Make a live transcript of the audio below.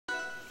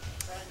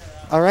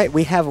All right,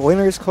 we have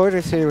winners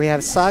quarters here. We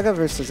have Saga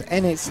versus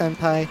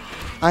N8Senpai.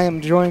 I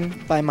am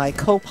joined by my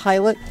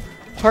co-pilot,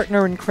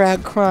 partner in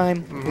crag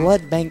crime,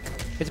 Blood Bank.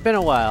 It's been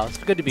a while. It's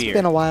good to be here. It's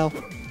been a while.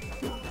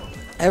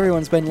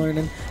 Everyone's been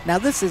learning. Now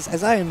this is,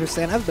 as I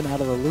understand, I've been out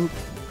of the loop.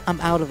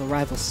 I'm out of the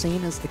rival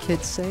scene, as the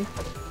kids say.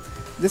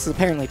 This is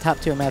apparently top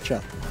tier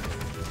matchup.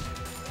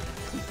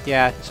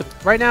 Yeah, so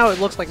right now it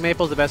looks like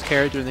Maypul's the best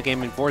character in the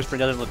game, and Forsburn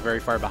doesn't look very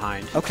far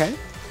behind. Okay.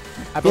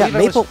 Yeah,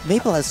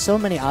 Maypul has so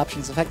many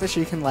options. The fact that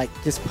she can like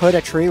just put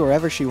a tree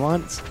wherever she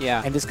wants,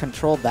 and just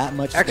control that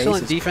much space.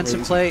 Excellent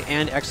defensive play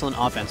and excellent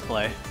offense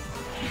play,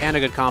 and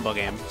a good combo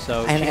game.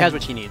 So she has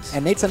what she needs.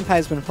 And N8Senpai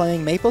has been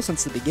playing Maypul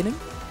since the beginning,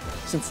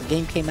 since the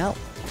game came out.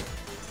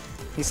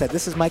 He said,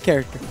 "This is my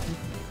character."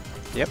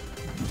 Yep.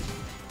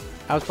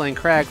 I was playing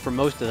Crag for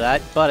most of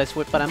that, but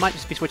I might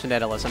just be switching to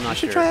Atlas. I'm not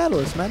sure. You should try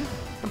Atlas, man.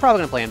 I'm probably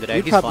gonna play him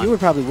today. He's fun. You would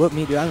probably whoop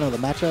me, dude. I don't know the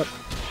matchup.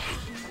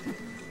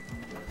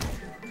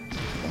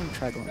 Let me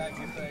try going.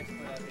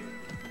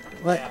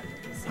 What?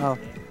 Oh.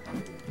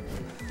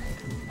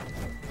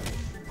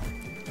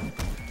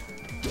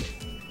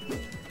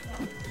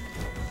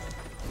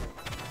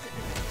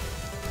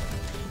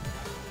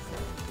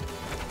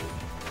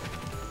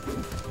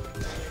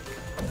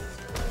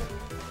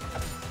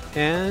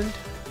 And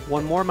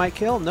one more might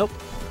kill. Nope.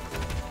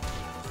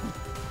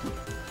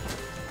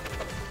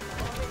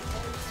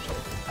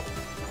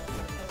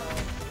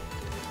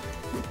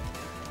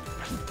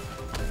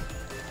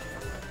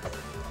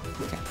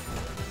 Okay.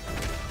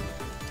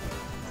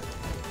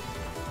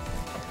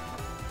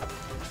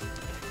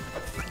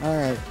 All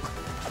right.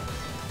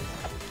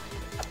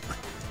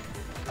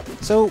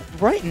 So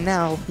right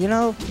now, you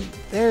know,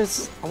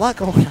 there's a lot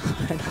going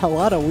on, a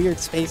lot of weird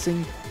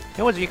spacing.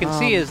 And what you can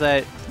see is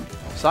that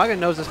Saga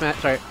knows this match.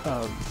 Sorry.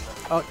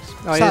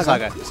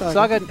 Saga.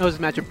 Saga knows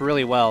this matchup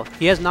really well.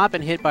 He has not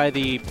been hit by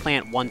the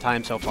plant one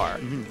time so far.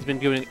 He's been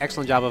doing an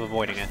excellent job of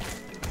avoiding it.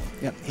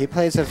 Yep, he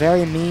plays a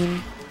very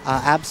mean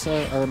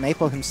Absa or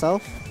Maypul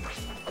himself.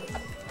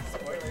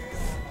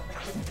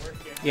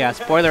 Yeah,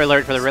 spoiler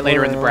alert for the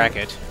later in the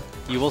bracket.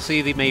 You will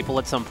see the Maypul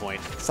at some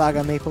point.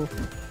 Saga Maypul.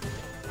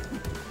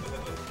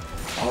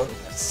 Oh,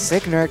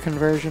 sick nerd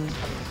conversion.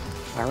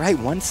 All right,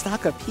 one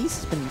stock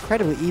apiece. It's been an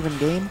incredibly even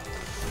game.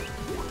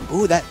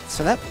 Ooh,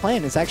 so that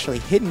plant is actually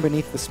hidden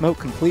beneath the smoke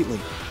completely.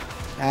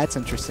 That's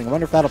interesting. I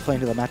wonder if that'll play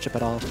into the matchup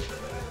at all.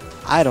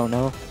 I don't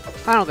know.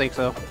 I don't think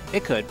so.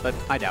 It could, but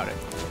I doubt it.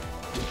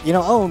 You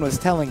know, Owen was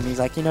telling me, he's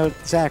like, you know,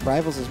 Zach,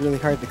 Rivals is really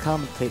hard to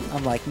commentate.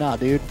 I'm like, nah,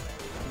 dude.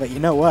 But you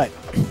know what?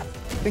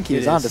 I think he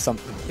was onto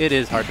something. It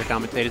is hard to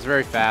commentate. It's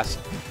very fast.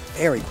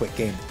 Very quick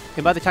game.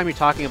 And by the time you're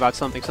talking about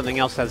something, something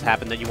else has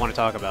happened that you want to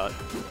talk about.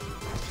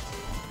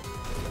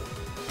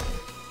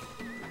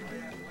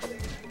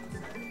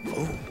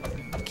 Ooh.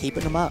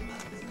 Keeping him up.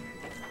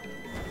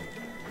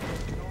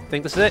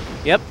 Think this is it?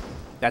 Yep.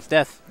 That's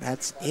death.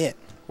 That's it.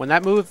 When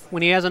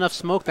he has enough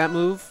smoke, that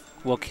move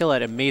will kill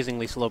at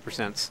amazingly slow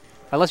percents.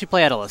 Unless you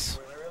play Atlas.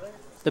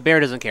 The bear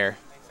doesn't care.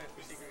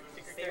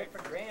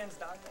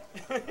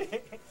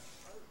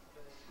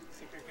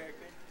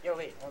 Yo,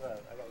 wait, hold on.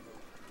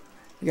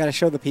 You gotta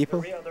show the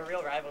people. The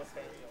real Rivals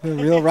fan. The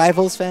real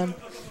Rivals fan?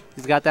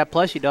 He's got that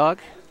plushie, dog.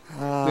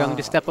 We're going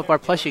to step up our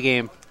plushie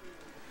game.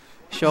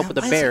 Show up with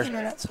a bear.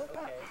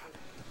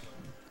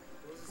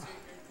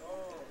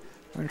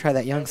 I'm gonna try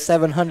that young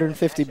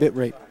 750 bit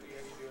rate.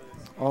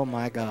 Oh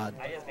my god.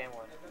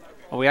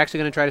 Are we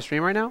actually gonna try to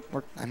stream right now?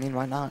 I mean,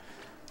 why not?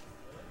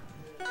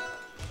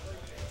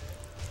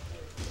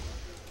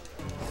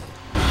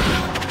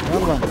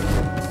 Wrong one.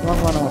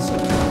 Wrong one also.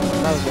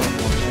 That was wrong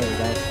one. There we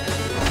go.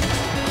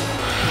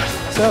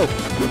 So.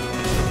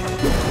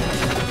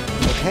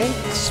 Okay,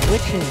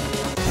 switching.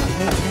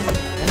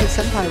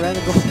 N8Senpai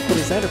rather go for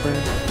the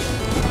Zetterburn.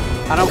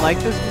 I don't like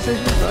this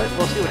decision, but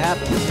we'll see what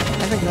happens.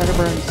 I think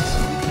Zetterburn's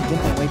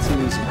getting way too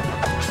easy.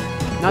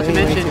 Not to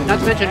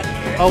mention,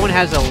 Owen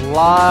has a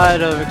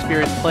lot of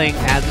experience playing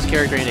as this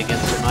character and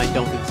against him. I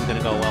don't think this is going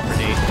to go well for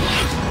Nate.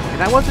 And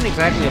that wasn't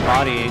exactly a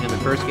bodying in the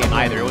first game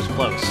either. It was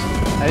close.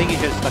 I think he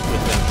should have stuck to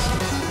his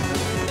guns.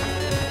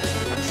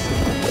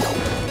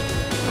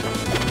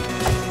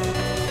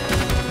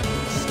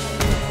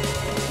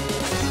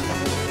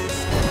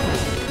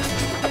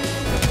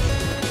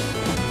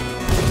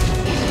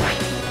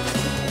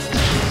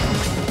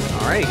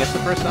 Alright, he gets the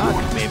first stock.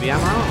 Maybe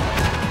I'm wrong.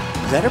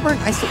 Zetterburn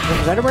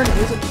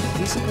is a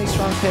decently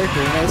strong character.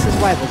 You know, this is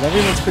Rivals.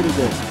 Everyone's pretty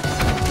good.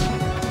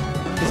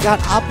 He's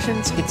got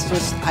options. It's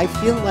just, I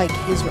feel like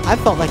I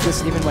felt like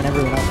this even when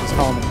everyone else was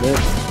calling him good.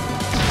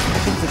 I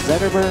think that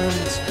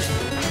Zetterburn's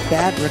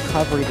bad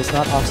recovery does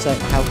not offset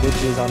how good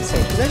he is on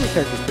stage. Because every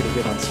character is pretty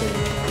good on stage.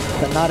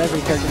 But not every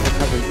character's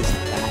recovery is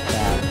that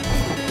bad.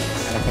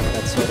 And I think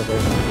that's sort of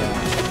where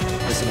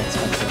the dissonance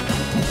comes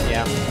in.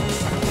 Yeah.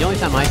 The only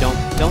thing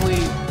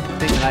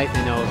that I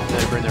know of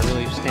Zetterburn that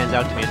really stands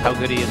out to me is how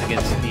good he is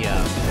against the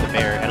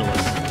bear Atlas.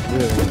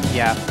 Really?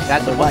 Yeah,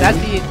 that's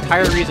the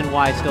entire reason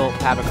why I still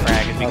have a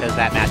Crag is because of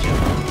that matchup.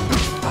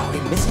 Oh, he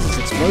misses his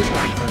explosion.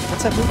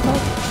 What's that move called?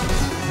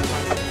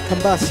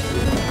 Combust.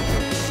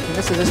 He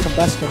misses his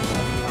combustion.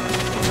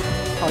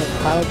 call it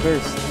Cloud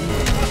Burst.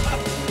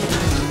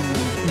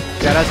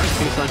 Shout out to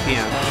Peace on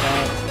PM.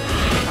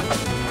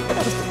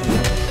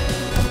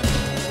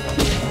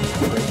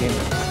 Great game.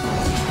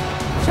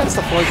 Shout out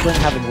to Forsburn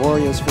having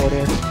Warriors for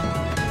there.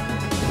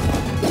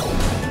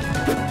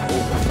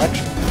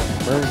 Reflection.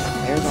 Burn.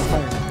 Air's on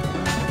fire.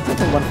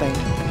 That's one thing.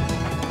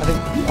 I think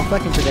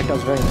reflecting projectile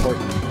is very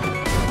important.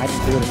 I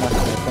didn't do it enough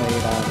when I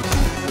played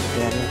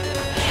Daniel.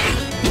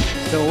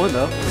 Still won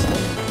though.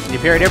 You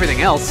parried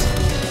everything else.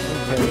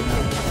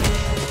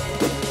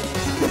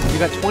 You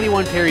got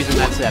 21 parries in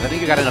that set. I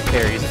think you got enough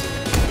parries.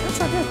 That's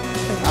not good. I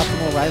think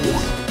optimal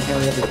rivals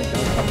carry everything.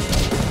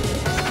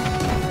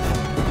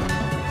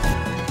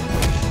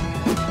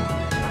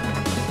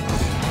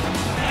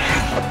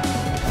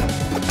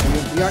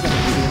 We are going to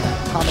be doing that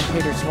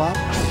commentator swap.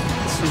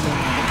 Assuming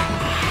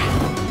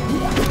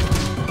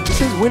this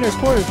is winner's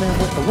quarters, man.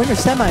 The winner's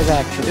semis,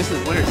 actually. This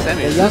is winner's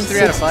semis. Is young this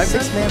 3 out of 5?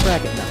 Six-man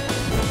bracket now.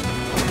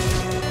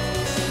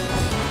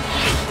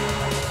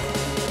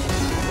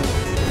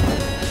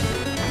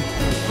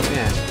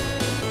 Man.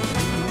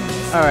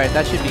 Alright,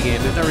 that should be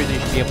game. There's no reason you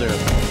should be able to...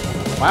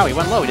 Wow, he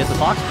went low. He did the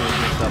box move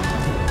mixed up.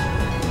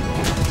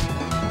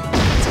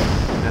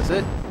 That's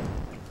it.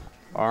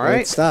 Alright.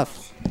 Great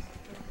stuff.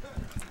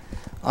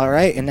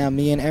 Alright, and now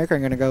me and Eric are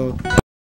going to go